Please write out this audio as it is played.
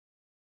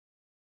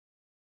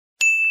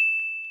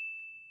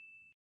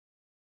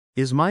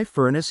Is my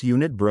furnace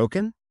unit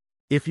broken?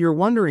 If you're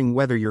wondering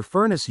whether your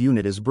furnace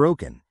unit is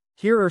broken,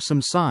 here are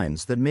some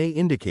signs that may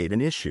indicate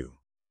an issue.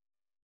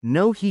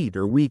 No heat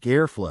or weak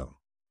airflow.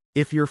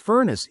 If your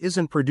furnace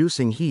isn't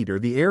producing heat or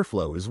the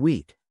airflow is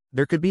weak,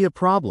 there could be a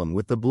problem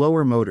with the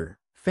blower motor,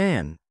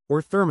 fan,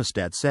 or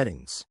thermostat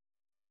settings.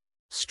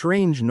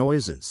 Strange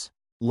noises.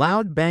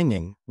 Loud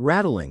banging,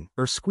 rattling,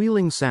 or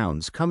squealing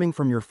sounds coming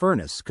from your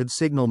furnace could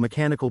signal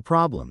mechanical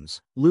problems,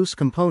 loose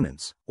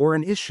components, or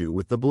an issue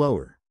with the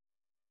blower.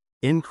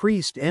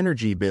 Increased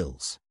energy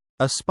bills.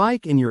 A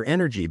spike in your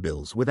energy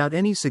bills without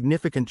any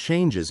significant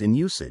changes in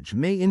usage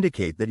may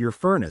indicate that your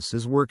furnace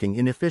is working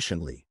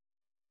inefficiently.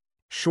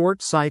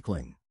 Short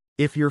cycling.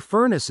 If your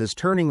furnace is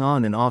turning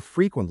on and off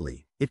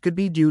frequently, it could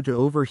be due to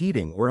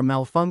overheating or a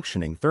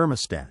malfunctioning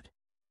thermostat.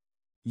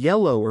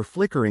 Yellow or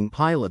flickering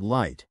pilot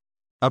light.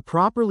 A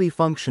properly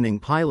functioning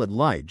pilot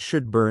light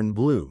should burn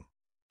blue.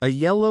 A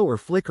yellow or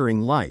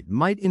flickering light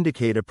might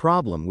indicate a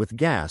problem with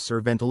gas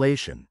or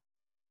ventilation.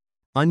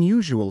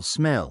 Unusual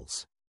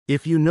smells.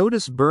 If you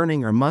notice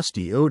burning or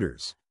musty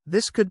odors,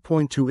 this could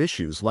point to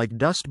issues like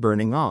dust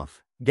burning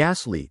off,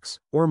 gas leaks,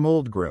 or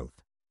mold growth.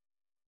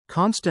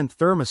 Constant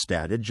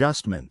thermostat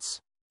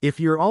adjustments. If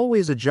you're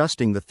always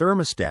adjusting the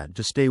thermostat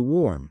to stay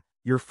warm,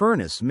 your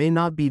furnace may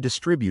not be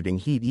distributing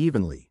heat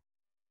evenly.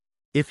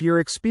 If you're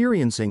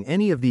experiencing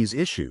any of these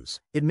issues,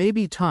 it may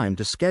be time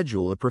to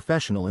schedule a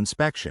professional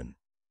inspection.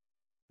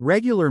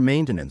 Regular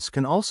maintenance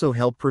can also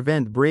help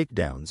prevent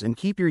breakdowns and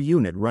keep your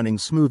unit running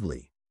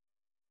smoothly.